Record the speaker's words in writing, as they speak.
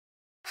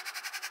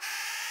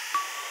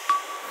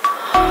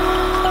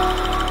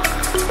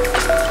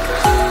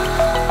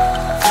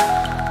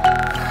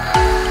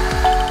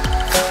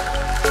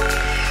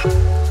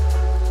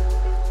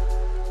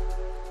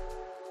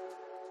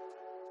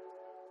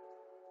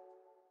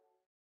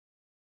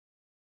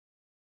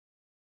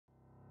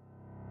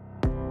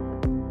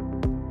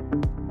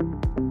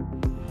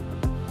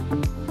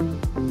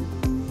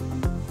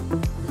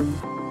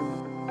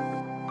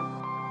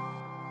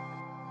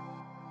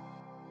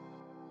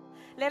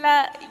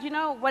Leila, you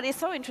know, what is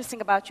so interesting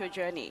about your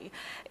journey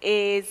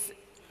is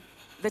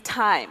the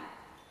time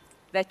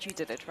that you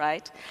did it,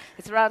 right?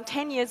 It's around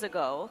 10 years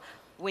ago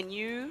when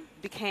you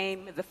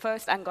became the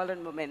first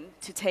Angolan woman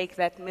to take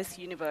that Miss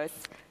Universe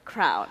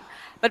crown.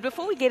 But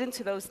before we get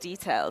into those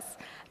details,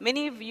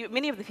 many of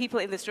the people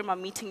in this room are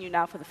meeting you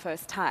now for the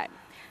first time.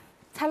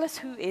 Tell us,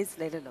 who is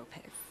Leila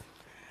Lopez?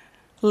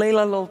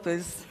 Leila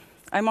Lopez.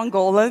 I'm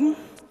Angolan,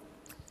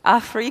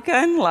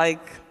 African,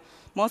 like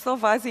most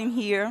of us in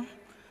here,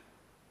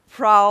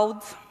 proud,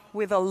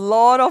 with a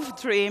lot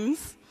of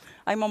dreams.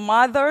 I'm a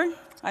mother,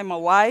 I'm a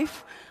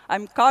wife.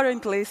 I'm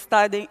currently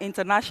studying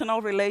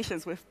international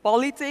relations with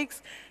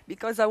politics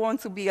because I want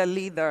to be a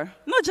leader.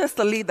 Not just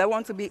a leader, I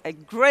want to be a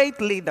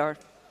great leader.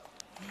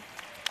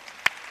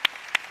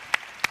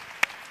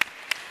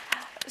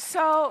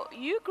 So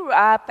you grew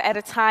up at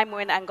a time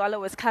when Angola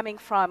was coming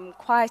from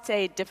quite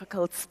a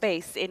difficult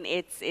space in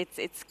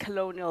its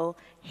colonial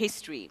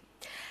history.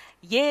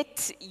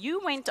 Yet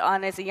you went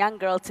on as a young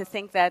girl to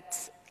think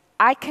that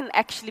I can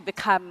actually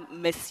become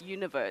Miss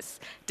Universe,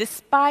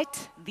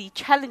 despite the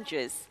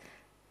challenges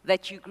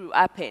that you grew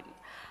up in.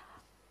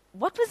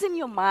 What was in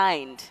your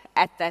mind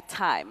at that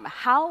time?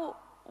 How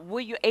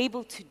were you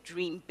able to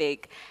dream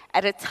big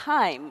at a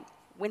time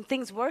when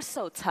things were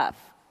so tough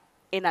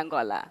in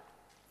Angola?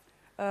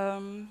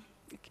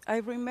 I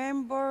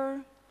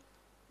remember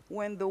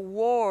when the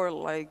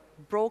war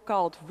broke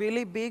out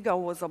really big. I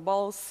was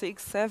about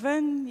 6,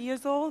 7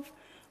 years old,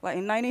 like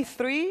in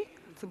 '93,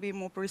 to be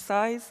more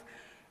precise.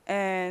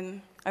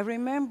 And I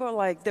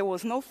remember there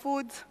was no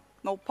food,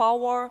 no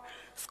power,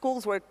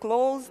 schools were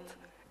closed,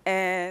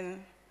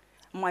 and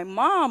my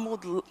mom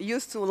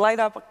used to light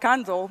up a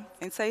candle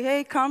and say,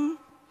 "Hey, come,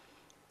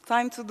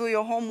 time to do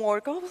your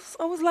homework."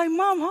 I was like,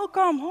 "Mom, how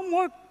come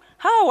homework?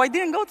 How? I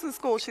didn't go to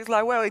school." She's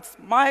like, "Well, it's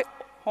my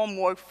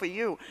homework for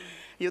you.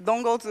 You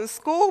don't go to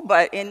school,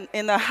 but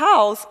in the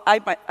house,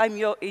 I'm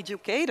your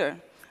educator.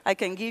 I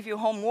can give you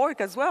homework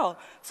as well."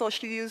 So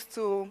she used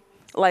to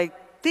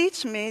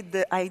teach me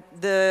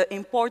the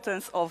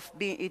importance of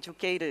being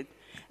educated.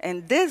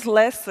 And this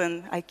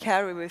lesson I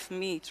carry with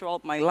me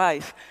throughout my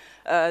life.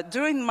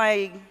 During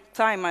my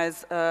time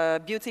as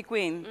a beauty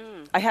queen,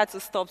 I had to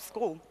stop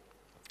school.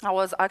 I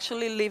was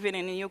actually living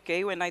in the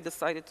UK when I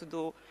decided to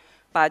do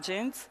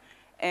pageants.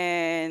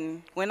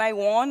 And when I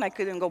won, I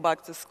couldn't go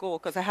back to school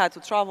because I had to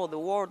travel the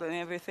world and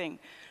everything.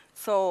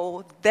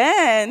 So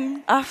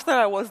then, after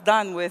I was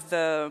done with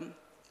the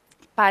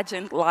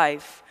pageant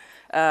life,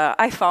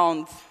 I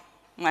found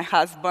my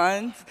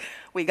husband.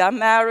 We got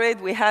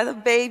married. We had a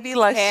baby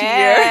last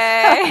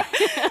year.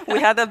 We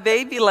had a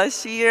baby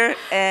last year.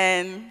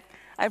 And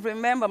I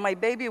remember my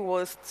baby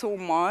was 2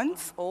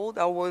 months old.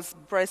 I was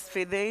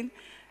breastfeeding.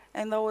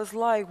 And I was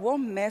like, what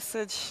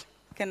message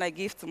can I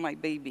give to my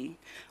baby?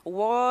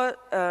 What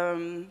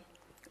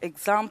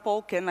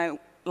example can I,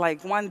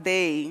 one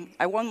day,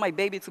 I want my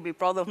baby to be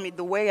proud of me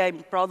the way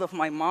I'm proud of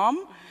my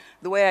mom,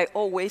 the way I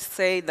always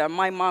say that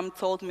my mom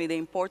taught me the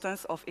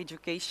importance of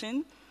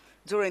education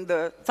during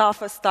the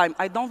toughest time.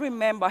 I don't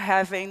remember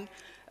having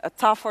a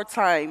tougher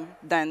time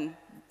than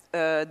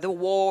the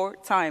war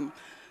time.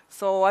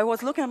 So I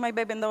was looking at my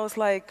baby and I was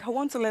like, I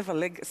want to leave a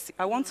legacy.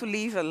 I want to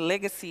leave a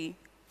legacy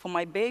for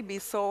my baby.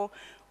 So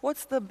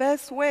what's the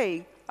best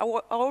way? I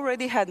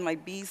already had my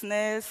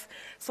business,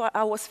 so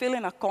I was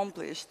feeling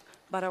accomplished.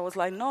 But I was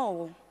like,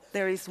 no,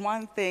 there is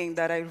one thing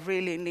that I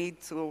really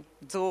need to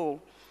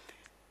do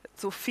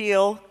to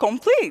feel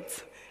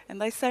complete.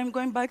 And I said, I'm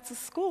going back to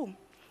school.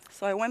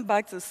 So I went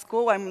back to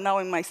school. I'm now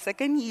in my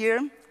 2nd year.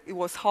 It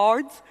was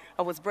hard.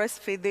 I was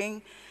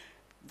breastfeeding.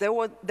 There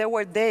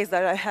were days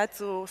that I had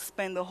to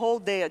spend the whole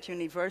day at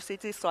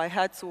university, so I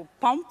had to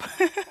pump.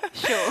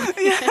 Sure.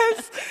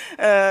 Yes.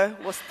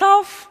 It was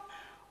tough.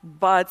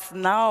 But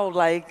now,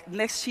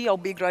 next year, I'll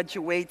be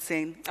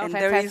graduating. Oh, and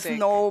fantastic. There is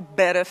no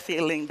better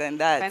feeling than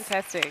that.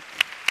 Fantastic.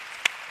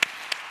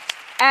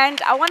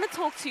 And I want to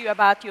talk to you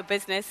about your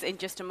business in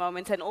just a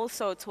moment, and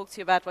also talk to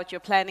you about what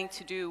you're planning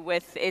to do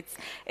with its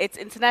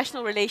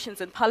international relations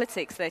and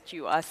politics that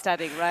you are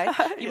studying, right?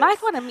 You might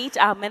want to meet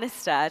our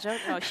minister. I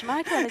don't know. She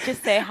might want to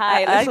just say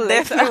hi a little I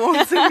definitely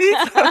want to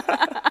meet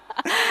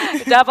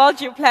her.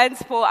 Divulge your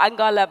plans for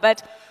Angola.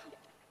 But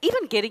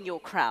even getting your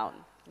crown,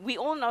 we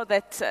all know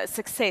that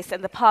success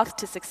and the path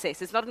to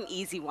success is not an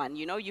easy one.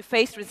 You know, you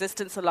faced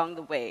resistance along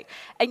the way.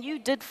 And you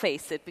did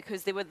face it,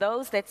 because there were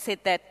those that said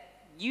that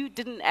you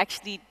didn't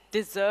actually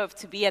deserve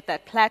to be at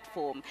that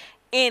platform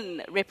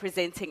in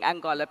representing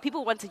Angola.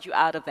 People wanted you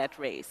out of that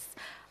race.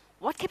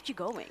 What kept you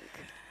going?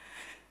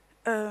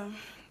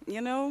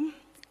 You know,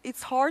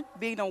 it's hard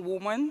being a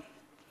woman.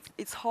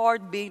 It's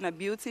hard being a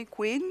beauty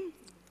queen.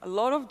 A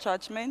lot of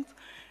judgment.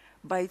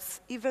 But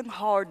it's even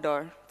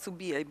harder to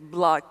be a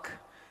black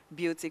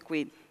beauty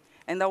queen.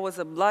 And I was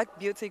a black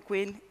beauty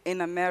queen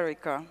in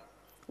America.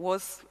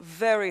 Was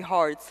very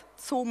hard.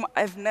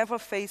 I've never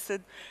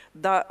faced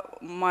that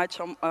much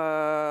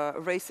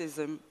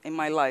racism in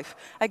my life.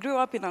 I grew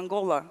up in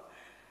Angola.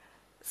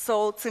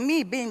 So to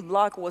me, being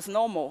black was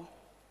normal.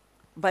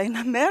 But in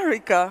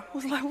America, I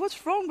was like,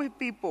 what's wrong with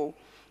people?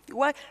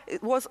 Why?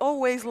 It was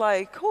always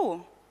like,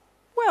 oh,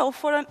 well,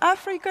 for an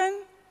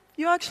African,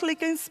 you actually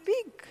can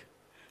speak.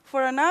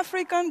 For an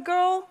African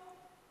girl,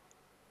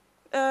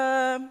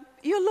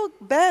 you look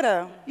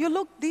better, you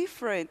look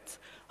different.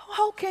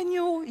 How can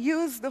you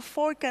use the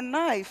fork and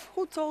knife?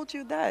 Who told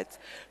you that?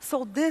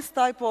 So this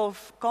type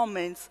of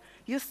comments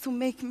used to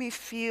make me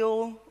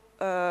feel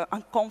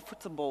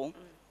uncomfortable,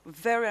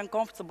 very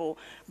uncomfortable.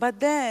 But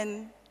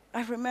then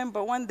I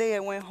remember one day I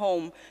went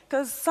home,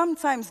 because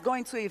sometimes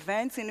going to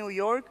events in New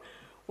York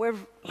were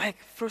like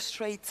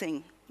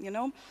frustrating, you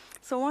know?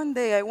 So one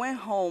day I went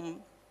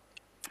home,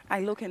 I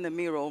look in the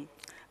mirror.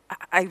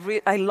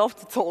 I love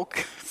to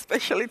talk,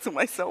 especially to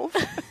myself.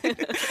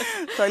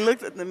 So I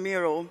looked at the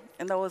mirror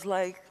and I was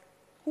like,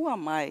 who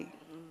am I?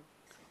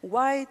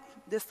 Why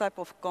this type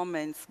of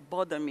comments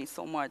bother me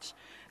so much?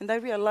 And I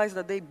realized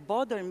that they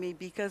bother me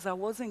because I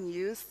wasn't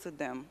used to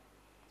them.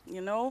 You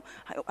know,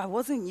 I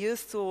wasn't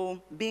used to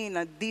being in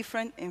a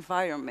different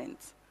environment.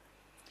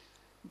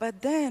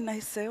 But then I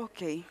say,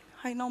 okay,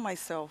 I know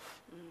myself.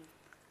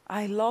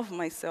 I love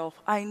myself.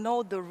 I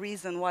know the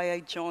reason why I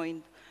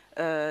joined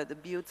the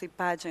beauty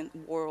pageant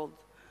world.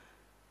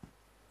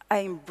 I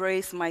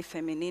embrace my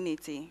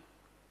femininity.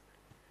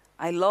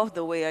 I love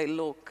the way I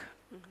look.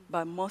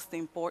 But most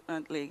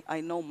importantly,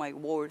 I know my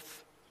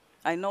worth.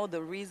 I know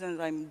the reasons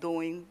I'm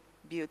doing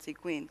Beauty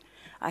Queen.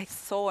 I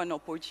saw an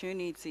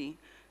opportunity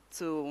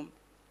to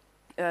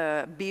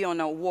be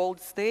on a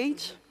world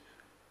stage,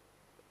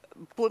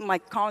 put my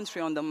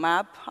country on the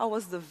map. I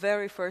was the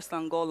very first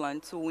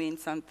Angolan to win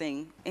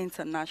something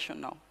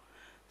international.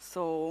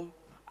 So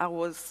I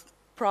was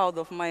proud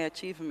of my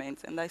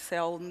achievements, and I say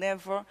I'll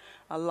never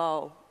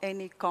allow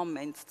any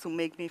comments to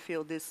make me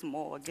feel this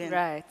small again.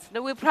 Right.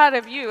 No, we're proud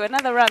of you.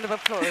 Another round of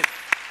applause.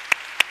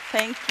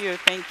 Thank you,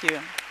 thank you.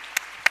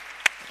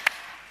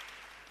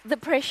 The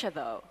pressure,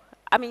 though.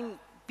 I mean,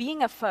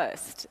 being a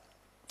first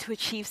to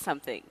achieve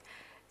something,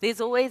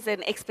 there's always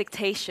an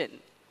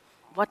expectation.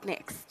 What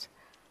next?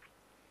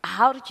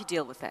 How did you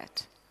deal with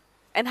that?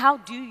 And how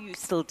do you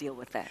still deal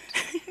with that?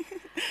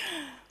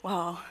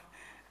 Wow.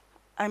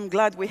 I'm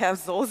glad we have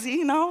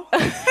Zosie now.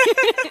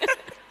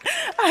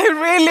 I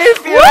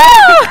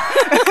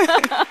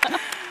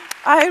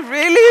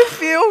really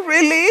feel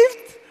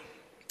relieved.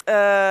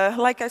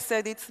 Like I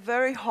said, it's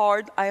very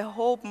hard. I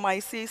hope my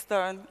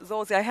sister,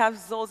 Zosie, I have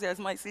Zosie as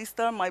my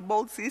sister, my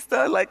bold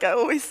sister, like I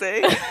always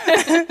say.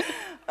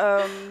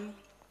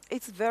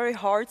 It's very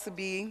hard to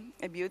be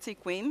a beauty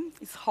queen.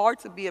 It's hard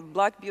to be a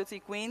black beauty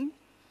queen.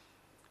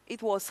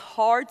 It was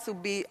hard to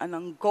be an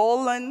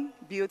Angolan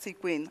beauty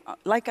queen.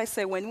 Like I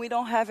said, when we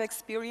don't have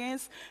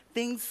experience,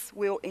 things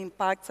will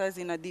impact us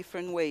in a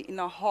different way, in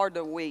a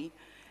harder way.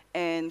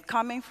 And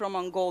coming from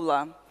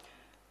Angola,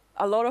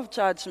 a lot of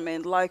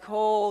judgment, like,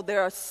 oh,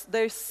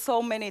 there's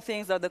so many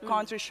things that the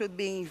country should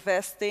be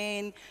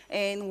investing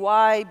in,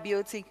 why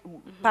beauty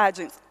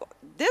pageants.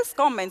 These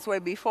comments were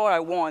before I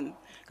won,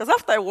 because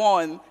after I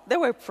won, they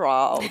were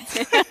proud.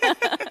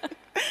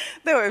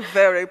 They were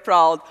very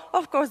proud.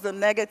 Of course, the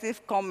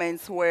negative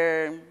comments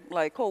were,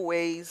 like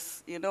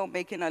always, you know,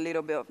 making a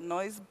little bit of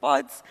noise.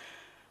 But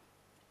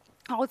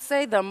I would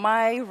say that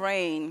my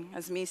reign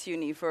as Miss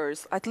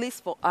Universe, at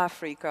least for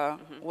Africa,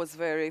 was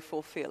very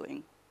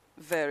fulfilling.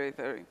 Very,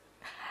 very.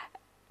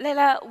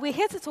 Leila, we're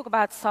here to talk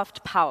about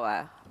soft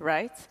power,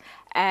 right?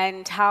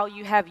 And how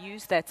you have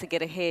used that to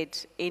get ahead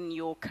in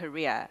your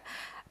career.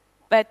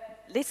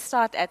 But let's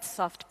start at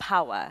soft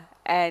power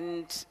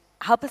and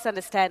help us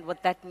understand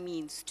what that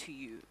means to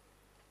you.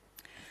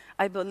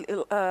 I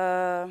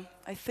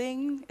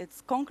think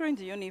it's conquering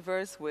the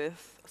universe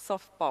with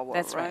soft power,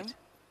 That's right.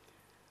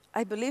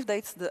 I believe that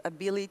it's the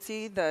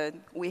ability that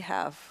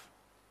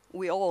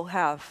we all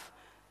have,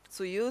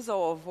 to use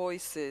our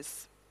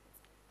voices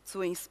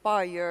to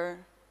inspire,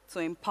 to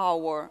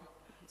empower,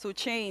 to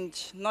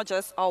change not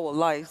just our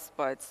lives,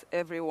 but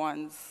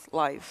everyone's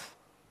life.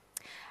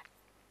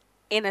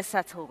 In a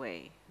subtle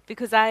way.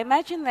 Because I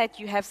imagine that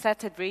you have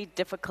sat at very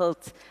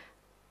difficult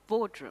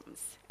boardrooms.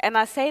 And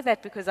I say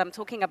that because I'm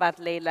talking about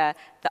Leila,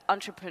 the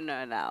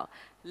entrepreneur now.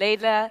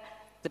 Leila,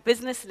 the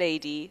business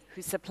lady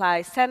who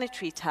supplies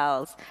sanitary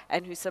towels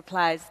and who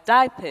supplies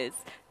diapers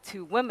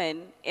to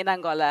women in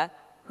Angola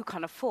who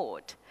can't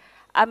afford.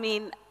 I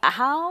mean,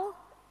 how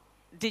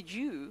did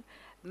you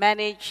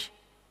manage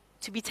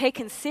to be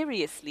taken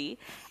seriously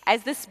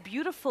as this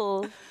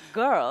beautiful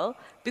girl,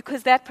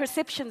 because that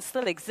perception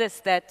still exists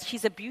that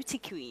she's a beauty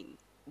queen?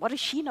 What does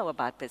she know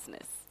about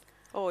business?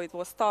 Oh, it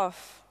was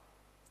tough.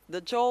 The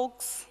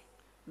jokes,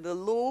 the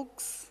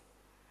looks,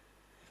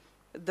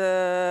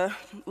 the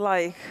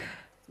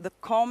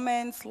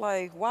comments,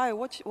 like, why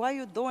are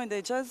you doing?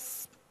 They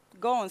just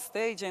go on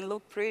stage and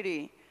look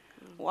pretty.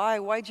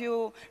 Why do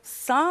you?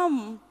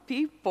 Some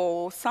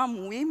people,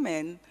 some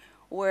women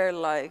were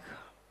like,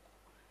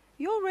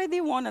 you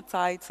already won a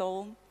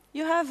title.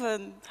 You have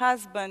a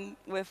husband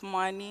with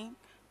money.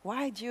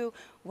 Why do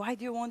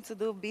you want to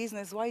do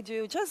business? Why do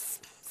you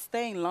just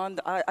stay in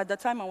London? At the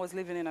time I was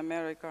living in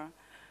America.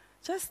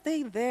 Just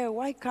stay there.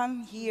 Why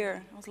come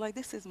here? I was like,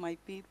 this is my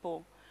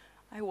people.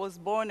 I was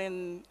born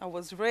and I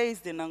was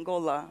raised in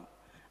Angola.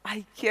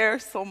 I care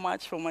so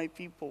much for my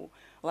people.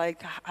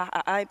 Like,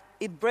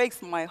 it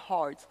breaks my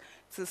heart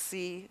to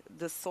see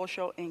the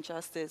social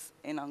injustice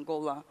in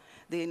Angola,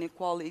 the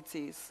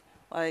inequalities.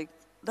 Like,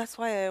 that's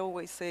why I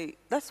always say,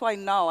 that's why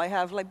now I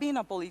have, like, being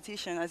a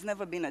politician has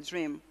never been a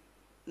dream.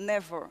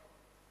 Never.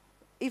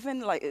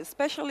 Even like,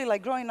 especially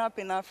like growing up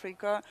in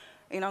Africa,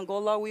 in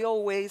Angola, we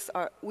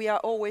are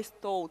always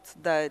taught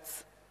that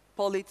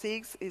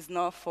politics is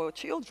not for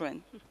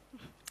children.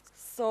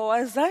 So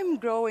as I'm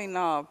growing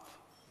up,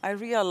 I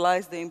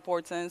realized the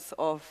importance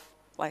of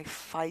like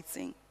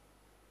fighting,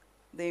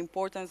 the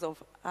importance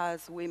of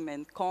us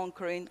women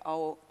conquering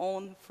our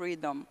own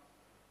freedom,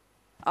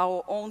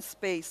 our own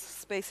space,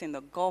 space in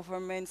the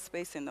government,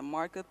 space in the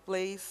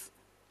marketplace.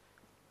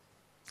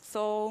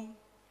 So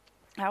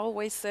I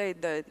always say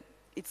that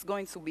it's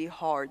going to be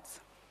hard.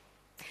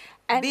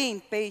 And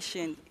Being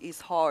patient is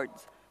hard,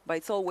 but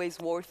it's always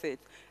worth it.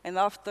 And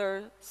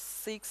after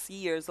 6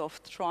 years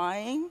of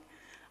trying,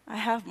 I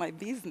have my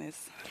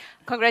business.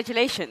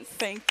 congratulations.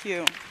 Thank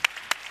you.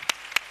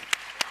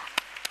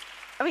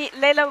 I mean,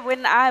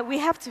 Leila, we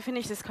have to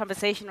finish this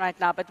conversation right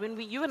now, but when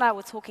you and I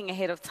were talking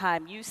ahead of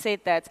time, you said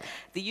that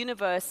the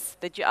universe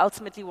that you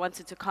ultimately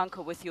wanted to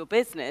conquer with your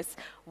business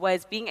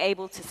was being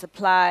able to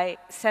supply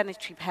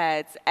sanitary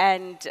pads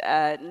and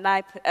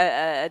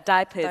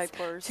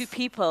diapers to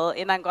people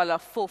in Angola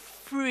for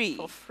free.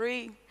 For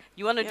free.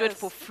 You want to do it Yes.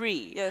 for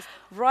free? Yes.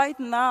 Right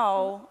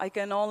now, I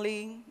can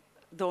only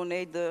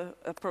donate the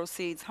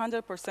proceeds.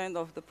 100%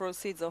 of the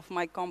proceeds of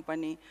my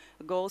company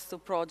goes to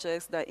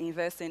projects that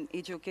invest in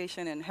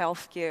education and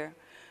healthcare.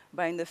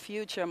 But in the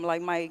future,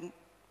 like my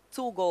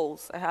 2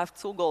 goals, I have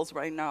 2 goals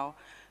right now,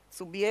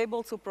 to be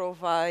able to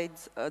provide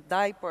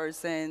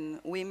diapers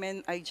and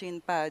women hygiene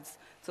pads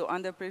to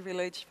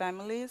underprivileged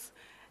families,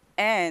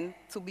 and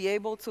to be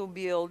able to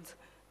build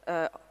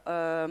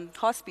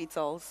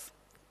hospitals,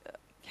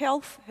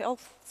 health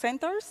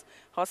centers,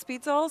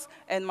 hospitals,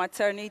 and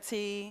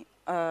maternity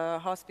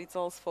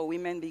hospitals for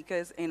women,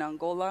 because in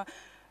Angola,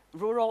 in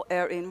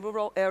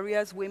rural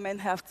areas, women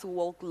have to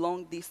walk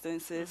long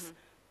distances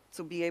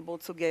to be able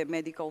to get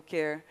medical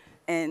care.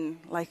 And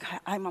like,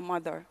 I'm a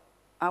mother.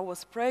 I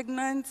was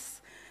pregnant.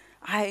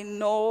 I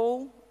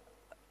know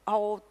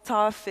how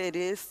tough it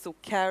is to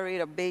carry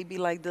a baby.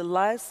 Like the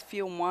last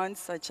few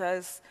months, such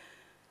as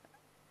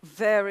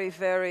very,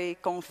 very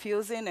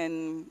confusing,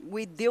 and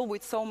we deal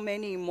with so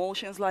many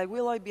emotions, like,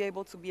 will I be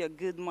able to be a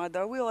good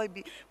mother?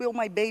 Will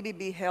my baby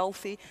be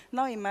healthy?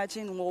 Now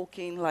imagine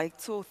walking like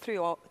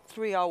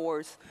 3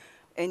 hours,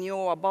 and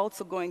you're about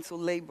to go into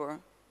labor,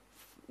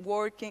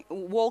 walking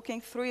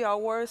 3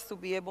 hours to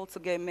be able to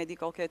get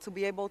medical care, to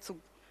be able to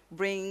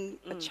bring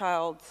a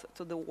child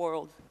to the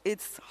world.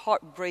 It's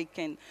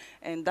heartbreaking,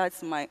 and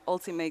that's my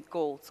ultimate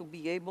goal, to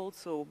be able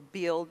to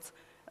build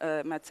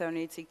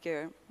maternity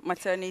care,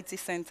 maternity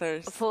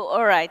centers.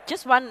 All right,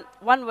 just one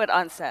word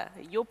answer.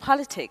 Your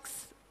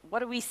politics,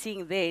 what are we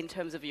seeing there in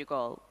terms of your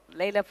goal?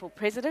 Leila for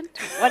president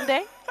one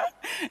day?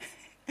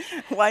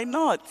 Why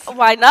not?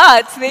 Why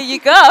not? There you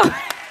go.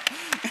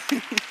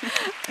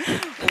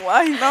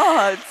 Why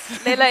not?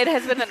 Leila, it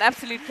has been an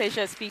absolute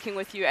pleasure speaking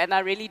with you, and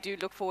I really do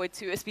look forward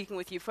to speaking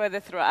with you further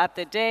throughout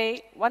the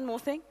day. One more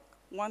thing?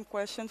 One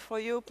question for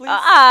you, please.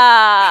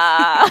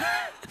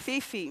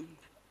 Fifi,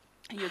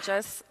 you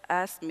just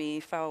asked me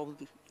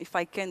if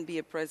I can be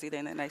a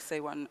president, and I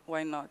say,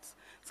 why not?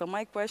 So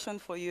my question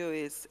for you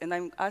is, and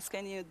I'm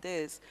asking you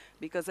this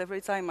because every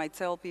time I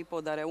tell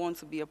people that I want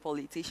to be a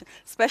politician,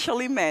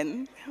 especially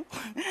men,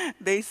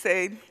 they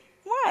say,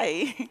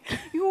 why?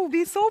 You will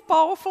be so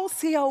powerful.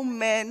 See how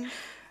men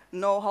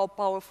know how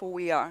powerful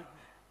we are.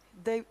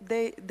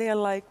 They're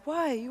like,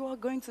 why? You are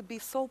going to be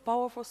so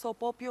powerful, so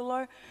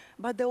popular,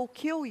 but they'll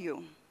kill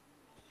you.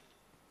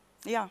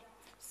 Yeah.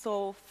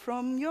 So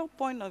from your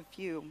point of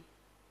view,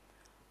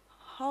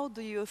 how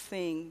do you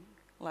think,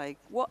 like,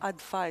 what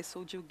advice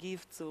would you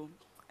give to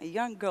a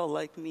young girl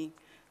like me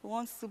who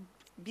wants to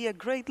be a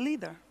great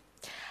leader?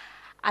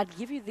 I'd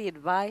give you the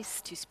advice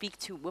to speak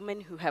to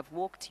women who have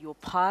walked your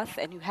path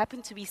and who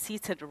happen to be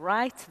seated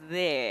right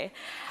there.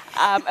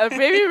 A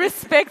very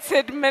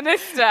respected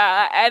minister,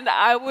 and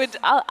I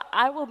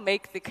will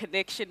make the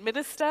connection.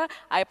 Minister,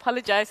 I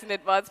apologize in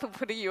advance for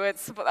putting you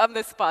on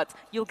the spot.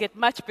 You'll get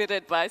much better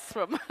advice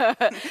from her.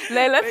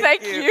 Leila,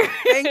 thank you.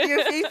 Thank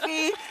you,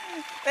 Fifi.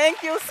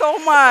 Thank you so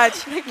much.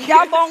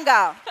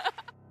 Yabonga.